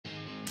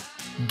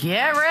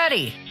Get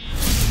ready!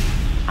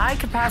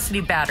 High-capacity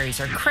batteries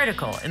are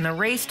critical in the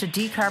race to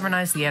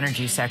decarbonize the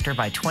energy sector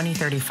by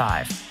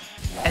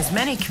 2035. As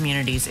many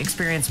communities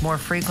experience more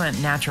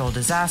frequent natural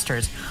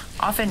disasters,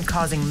 often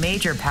causing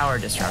major power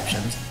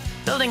disruptions,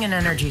 building an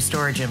energy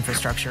storage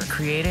infrastructure,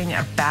 creating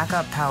a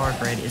backup power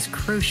grid is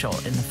crucial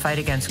in the fight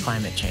against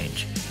climate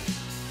change.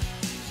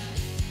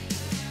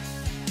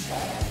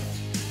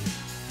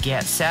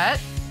 Get set.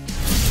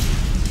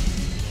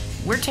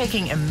 We're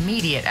taking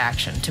immediate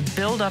action to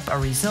build up a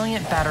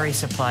resilient battery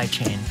supply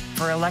chain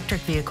for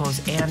electric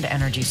vehicles and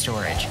energy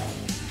storage.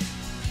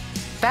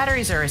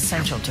 Batteries are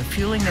essential to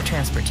fueling the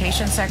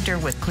transportation sector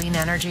with clean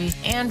energy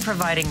and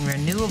providing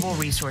renewable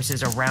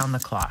resources around the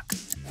clock.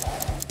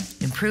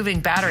 Improving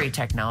battery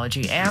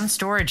technology and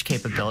storage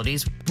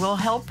capabilities will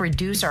help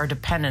reduce our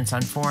dependence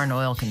on foreign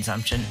oil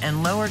consumption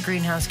and lower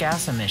greenhouse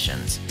gas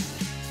emissions.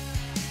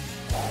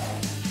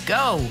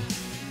 Go!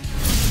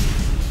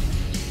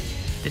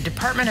 The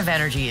Department of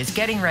Energy is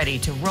getting ready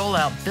to roll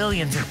out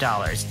billions of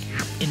dollars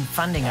in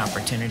funding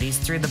opportunities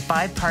through the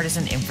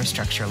Bipartisan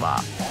Infrastructure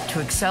Law to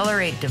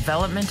accelerate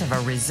development of a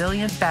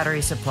resilient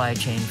battery supply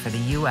chain for the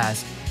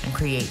U.S. and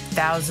create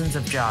thousands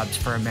of jobs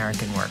for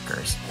American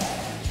workers.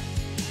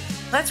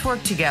 Let's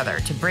work together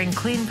to bring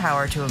clean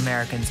power to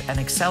Americans and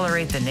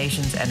accelerate the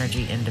nation's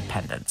energy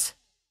independence.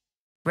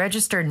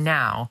 Register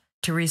now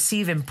to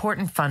receive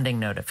important funding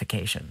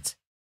notifications.